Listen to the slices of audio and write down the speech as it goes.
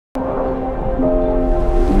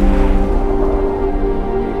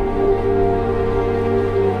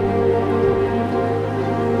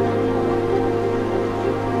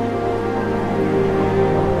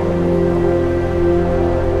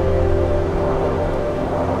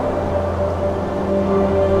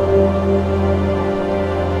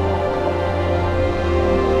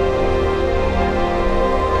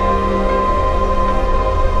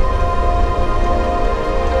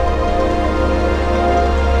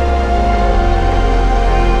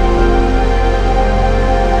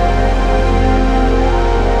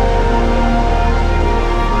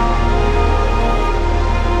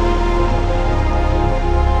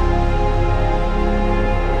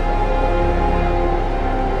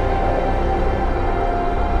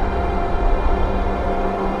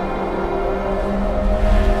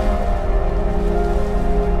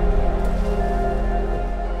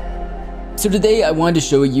So today I wanted to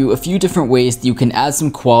show you a few different ways that you can add some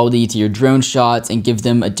quality to your drone shots and give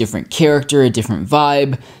them a different character, a different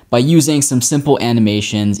vibe, by using some simple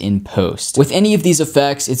animations in post. With any of these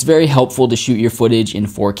effects, it's very helpful to shoot your footage in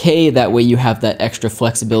 4K, that way you have that extra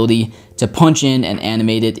flexibility to punch in and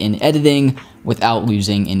animate it in editing without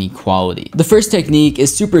losing any quality. The first technique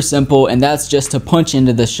is super simple, and that's just to punch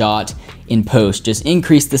into the shot in post. Just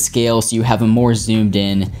increase the scale so you have a more zoomed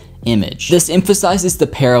in image. This emphasizes the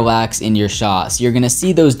parallax in your shot, so you're gonna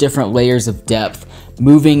see those different layers of depth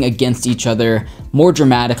moving against each other more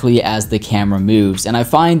dramatically as the camera moves. And I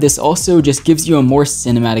find this also just gives you a more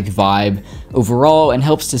cinematic vibe overall and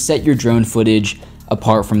helps to set your drone footage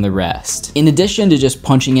apart from the rest. In addition to just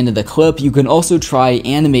punching into the clip, you can also try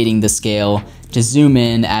animating the scale to zoom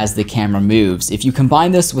in as the camera moves. If you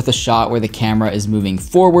combine this with a shot where the camera is moving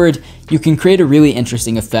forward, you can create a really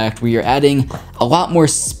interesting effect where you're adding a lot more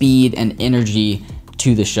speed and energy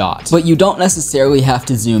to the shot. But you don't necessarily have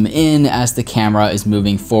to zoom in as the camera is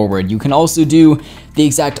moving forward. You can also do the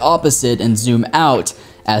exact opposite and zoom out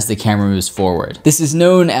as the camera moves forward. This is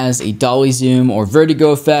known as a dolly zoom or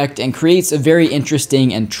vertigo effect and creates a very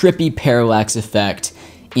interesting and trippy parallax effect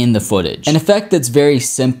in the footage. An effect that's very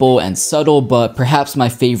simple and subtle, but perhaps my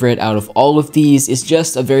favorite out of all of these is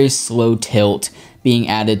just a very slow tilt being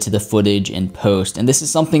added to the footage in post, and this is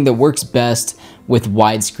something that works best with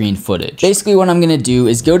widescreen footage. Basically what I'm gonna do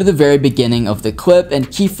is go to the very beginning of the clip and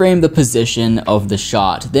keyframe the position of the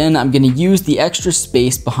shot. Then I'm gonna use the extra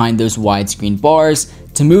space behind those widescreen bars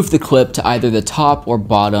to move the clip to either the top or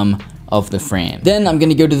bottom of the frame. Then I'm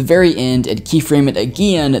gonna go to the very end and keyframe it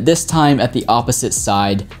again, this time at the opposite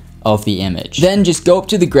side of the image. Then just go up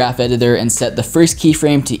to the graph editor and set the first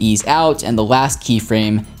keyframe to ease out and the last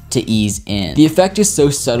keyframe to ease in. The effect is so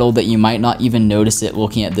subtle that you might not even notice it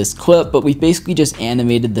looking at this clip, but we've basically just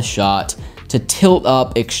animated the shot to tilt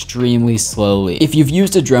up extremely slowly. If you've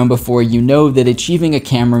used a drone before, you know that achieving a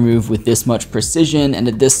camera move with this much precision and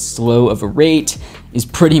at this slow of a rate is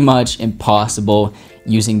pretty much impossible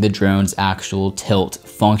using the drone's actual tilt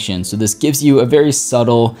function. So this gives you a very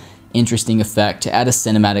subtle, interesting effect to add a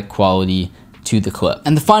cinematic quality to the clip.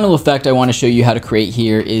 And the final effect I want to show you how to create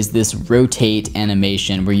here is this rotate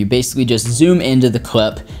animation, where you basically just zoom into the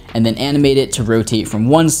clip and then animate it to rotate from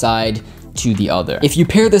one side to the other. If you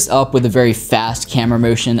pair this up with a very fast camera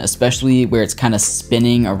motion, especially where it's kind of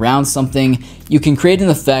spinning around something, you can create an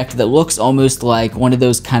effect that looks almost like one of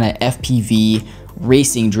those kind of FPV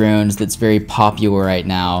racing drones that's very popular right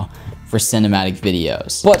now for cinematic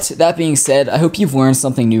videos. But that being said, I hope you've learned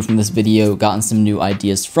something new from this video, gotten some new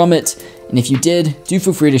ideas from it, and if you did, do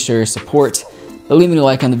feel free to share your support by leaving a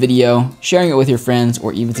like on the video, sharing it with your friends,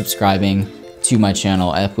 or even subscribing to my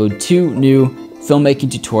channel. I upload 2 new filmmaking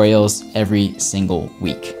tutorials every single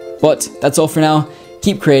week. But that's all for now.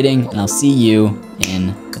 Keep creating, and I'll see you in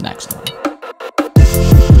the next one.